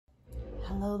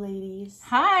Hello, ladies.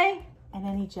 Hi. And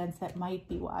any gents that might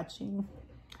be watching.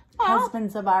 Well,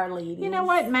 husbands of our ladies. You know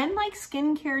what? Men like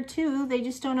skincare too. They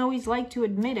just don't always like to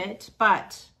admit it.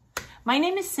 But my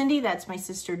name is Cindy. That's my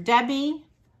sister Debbie.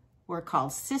 We're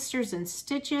called Sisters in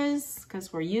Stitches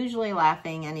because we're usually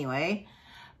laughing anyway.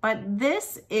 But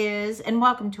this is, and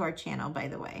welcome to our channel, by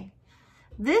the way.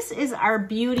 This is our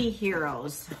beauty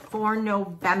heroes for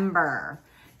November.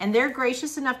 And they're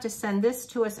gracious enough to send this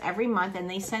to us every month. And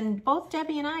they send both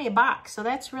Debbie and I a box. So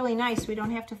that's really nice. We don't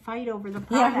have to fight over the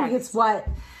products. Yeah, it's what?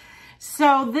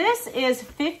 So this is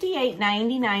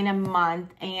 $58.99 a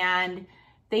month. And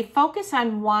they focus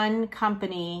on one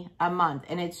company a month.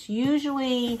 And it's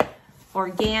usually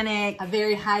organic. A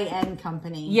very high-end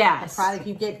company. Yes. A product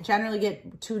you generally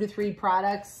get 2 to 3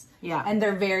 products. Yeah. And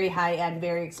they're very high-end,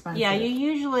 very expensive. Yeah, you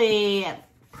usually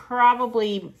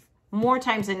probably more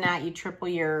times than not, you triple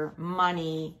your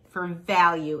money for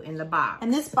value in the box.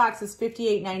 And this box is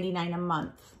 $58.99 a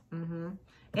month. Mm-hmm.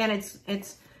 And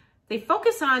it's they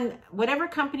focus on whatever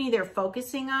company they're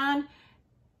focusing on.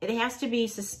 It has to be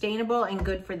sustainable and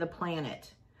good for the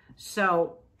planet.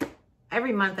 So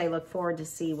every month I look forward to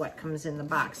see what comes in the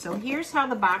box. So here's how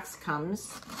the box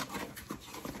comes.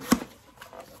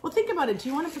 Well, think about it. Do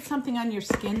you want to put something on your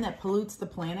skin that pollutes the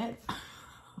planet?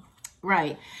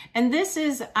 Right. And this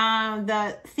is,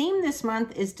 the theme this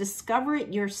month is Discover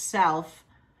It Yourself,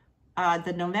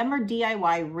 the November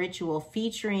DIY ritual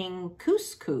featuring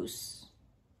Khus.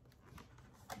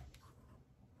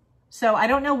 So I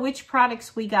don't know which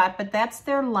products we got, but that's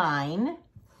their line.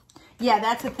 Yeah,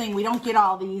 that's the thing. We don't get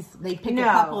all these. They pick a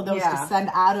couple of those to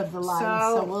send out of the line.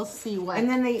 So we'll see what. And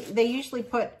then they usually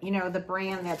put, you know, the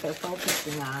brand that they're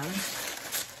focusing on.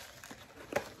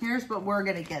 Here's what we're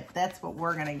going to get. That's what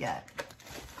we're going to get.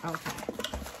 Okay.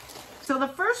 So the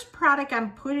first product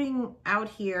I'm putting out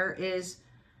here is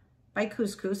by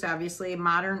Khus, obviously, a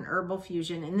modern herbal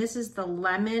fusion. And this is the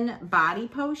lemon body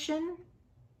potion.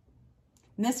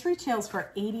 And this retails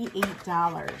for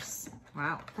 $88.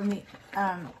 Wow. From the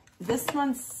this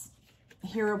month's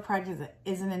hero product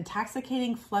is an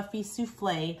intoxicating, fluffy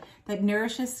souffle that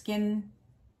nourishes skin,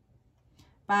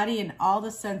 body, and all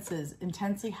the senses.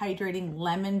 Intensely hydrating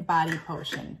lemon body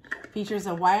potion. Features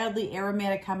a wildly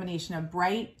aromatic combination of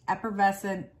bright,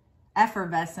 effervescent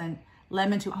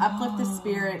lemon to uplift the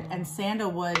spirit, and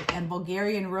sandalwood and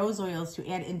Bulgarian rose oils to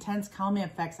add intense calming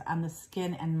effects on the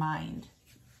skin and mind.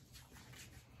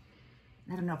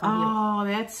 I don't know if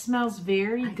that smells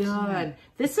very good.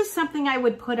 This is something I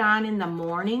would put on in the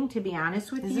morning, to be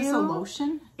honest with you. Is this a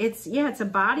lotion? It's a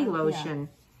body lotion. Yeah.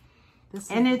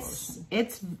 This and it's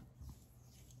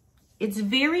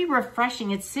very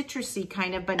refreshing. It's citrusy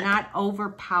kind of, but not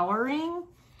overpowering.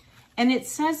 And it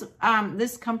says,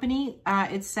 this company,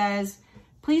 it says,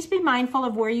 please be mindful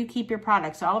of where you keep your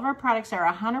products. All of our products are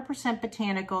 100%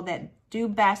 botanical that do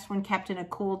best when kept in a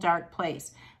cool, dark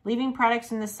place. Leaving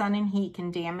products in the sun and heat can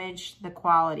damage the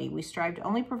quality. We strive to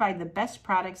only provide the best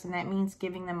products, and that means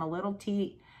giving them a little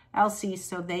TLC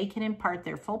so they can impart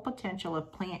their full potential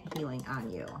of plant healing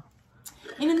on you.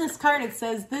 And in this card, it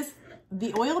says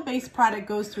the oil-based product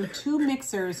goes through 2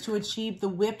 mixers to achieve the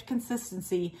whipped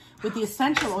consistency, with the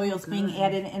essential oils being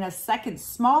added in a second,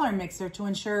 smaller mixer to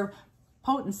ensure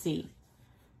potency.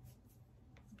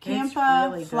 Camphor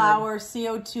really flower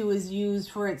CO2 is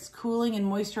used for its cooling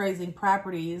and moisturizing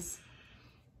properties.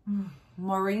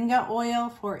 Moringa oil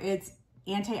for its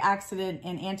antioxidant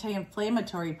and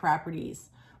anti-inflammatory properties.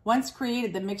 Once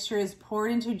created, the mixture is poured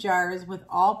into jars, with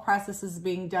all processes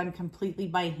being done completely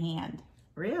by hand.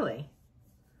 Really?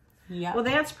 Yeah. Well,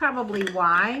 that's probably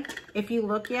why, if you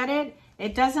look at it,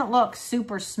 it doesn't look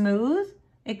super smooth.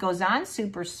 It goes on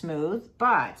super smooth,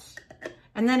 but...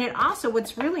 And then it also,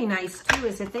 what's really nice too,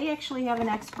 is that they actually have an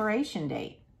expiration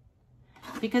date.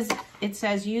 Because it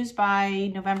says used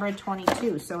by November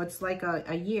 22, so it's like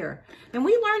a year. And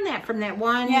we learned that from that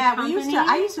one company.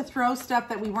 I used to throw stuff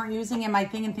that we weren't using in my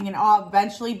thing and thinking, oh,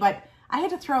 eventually, but I had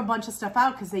to throw a bunch of stuff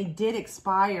out because they did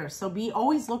expire. So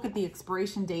always look at the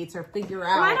expiration dates or figure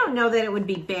out. Well, I don't know that it would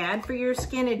be bad for your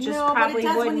skin. It just probably but it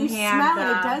does wouldn't when you have smell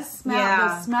it. It does smell. Yeah.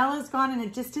 The smell is gone, and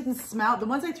it just didn't smell. The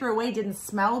ones I threw away didn't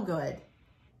smell good.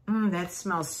 That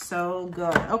smells so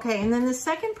good. Okay, and then the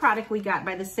second product we got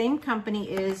by the same company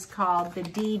is called the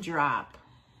D Drop.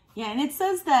 Yeah, and it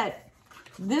says that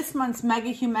this month's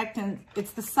Mega Humectant,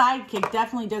 it's the sidekick,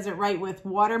 definitely does it right with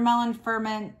watermelon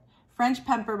ferment, French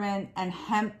peppermint, and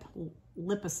hemp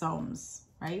liposomes,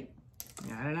 right?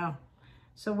 I don't know.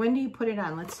 So when do you put it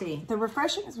on? Let's see. The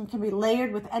refreshing can be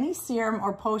layered with any serum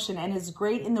or potion and is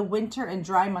great in the winter and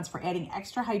dry months for adding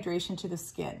extra hydration to the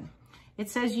skin. It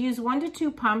says use 1 to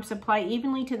 2 pumps, apply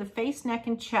evenly to the face, neck,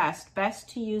 and chest. Best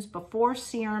to use before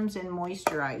serums and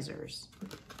moisturizers.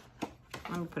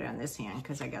 Let me put it on this hand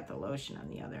because I got the lotion on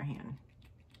the other hand.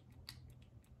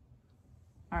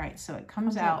 All right, so it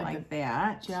comes out like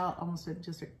that. Gel, almost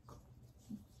just a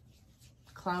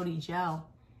cloudy gel.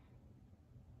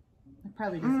 It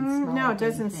probably doesn't smell no, like it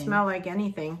doesn't anything. smell like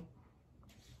anything,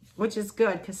 which is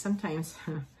good because sometimes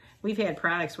we've had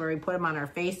products where we put them on our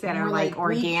face that are like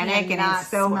organic and it's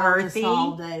so earthy.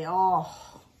 All day.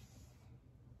 Oh.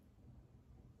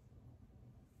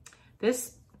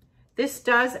 This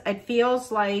does, it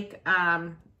feels like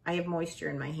I have moisture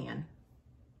in my hand.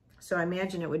 So I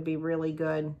imagine it would be really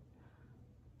good.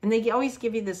 And they always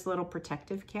give you this little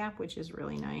protective cap, which is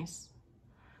really nice.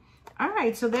 All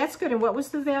right, so that's good. And what was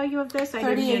the value of this? I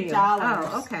didn't hear you.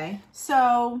 $38. Oh, okay.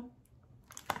 So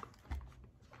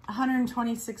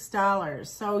 $126.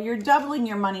 So you're doubling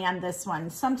your money on this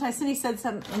one. Sometimes Cindy said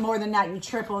something more than that, you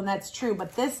triple, and that's true.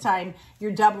 But this time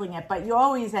you're doubling it. But you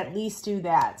always at least do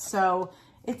that. So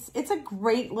it's a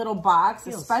great little box,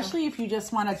 especially if you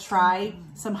just want to try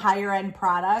some higher end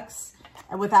products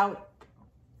without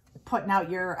putting out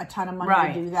a ton of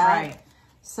money to do that. Right.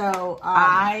 So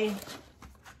I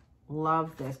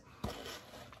love this.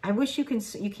 I wish you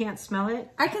can't smell it.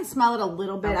 I can smell it a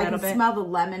little bit. I can smell the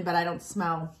lemon, but I don't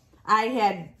smell. I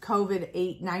had COVID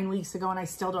 8-9 weeks ago, and I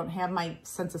still don't have my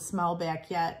sense of smell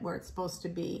back yet where it's supposed to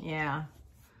be. Yeah.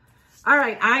 All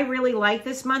right, I really like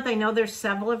this month. I know there's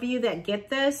several of you that get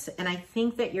this, and I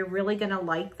think that you're really going to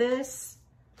like this.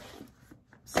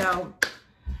 So,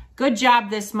 good job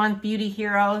this month, Beauty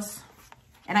Heroes.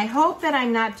 And I hope that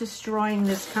I'm not destroying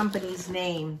this company's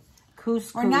name.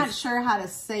 Khus. We're not sure how to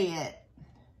say it.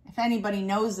 If anybody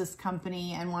knows this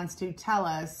company and wants to tell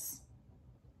us,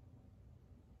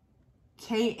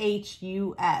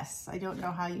 Khus. I don't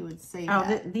know how you would say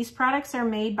that. These products are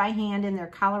made by hand in their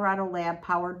Colorado lab,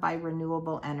 powered by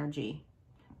renewable energy.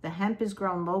 The hemp is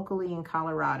grown locally in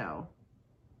Colorado.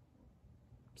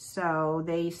 So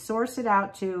they source it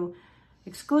out to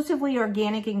exclusively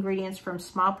organic ingredients from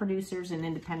small producers and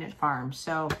independent farms.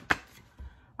 So,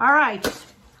 all right.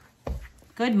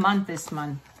 Good month this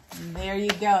month. There you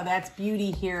go. That's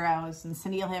Beauty Heroes. And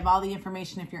Cindy will have all the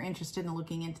information if you're interested in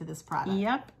looking into this product.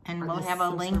 Yep. And we'll have a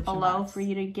link below for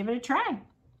you to give it a try.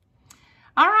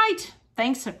 All right.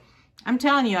 Thanks. I'm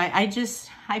telling you, I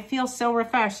feel so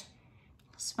refreshed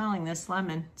smelling this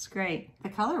lemon. It's great. The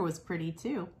color was pretty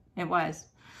too. It was.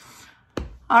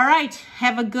 All right.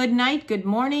 Have a good night, good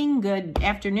morning, good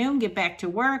afternoon. Get back to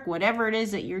work, whatever it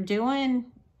is that you're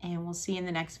doing. And we'll see you in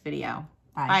the next video.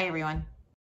 Bye everyone.